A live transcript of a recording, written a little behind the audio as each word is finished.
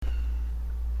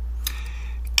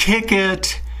kick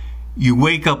it. You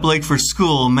wake up late for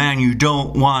school, man, you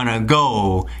don't wanna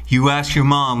go. You ask your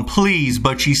mom, please,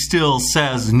 but she still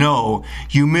says no.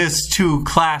 You miss 2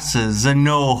 classes and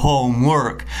no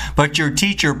homework, but your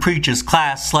teacher preaches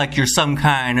class like you're some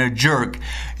kind of jerk.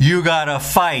 You gotta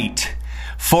fight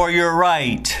for your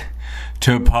right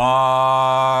to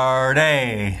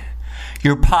party.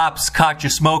 Your pops caught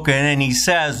you smoking and he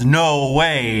says, no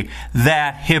way,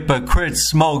 that hypocrite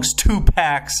smokes 2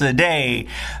 packs a day.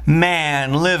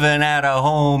 Man, living at a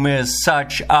home is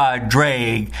such a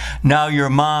drag. Now your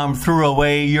mom threw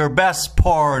away your best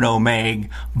porno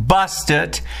mag. Bust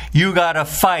it, you gotta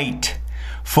fight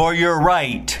for your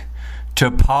right to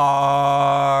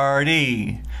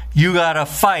party. You gotta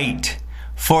fight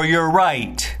for your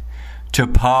right to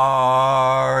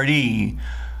party.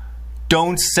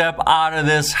 Don't step out of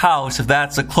this house if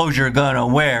that's the clothes you're gonna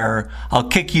wear. I'll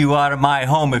kick you out of my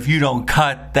home if you don't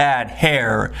cut that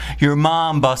hair. Your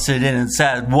mom busted in and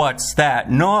said, what's that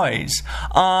noise?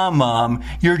 Mom,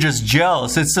 you're just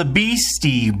jealous. It's the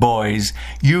Beastie Boys.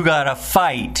 You gotta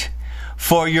fight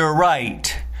for your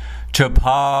right to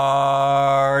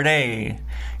party.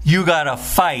 You gotta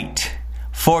fight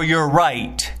for your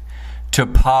right to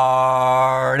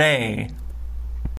party.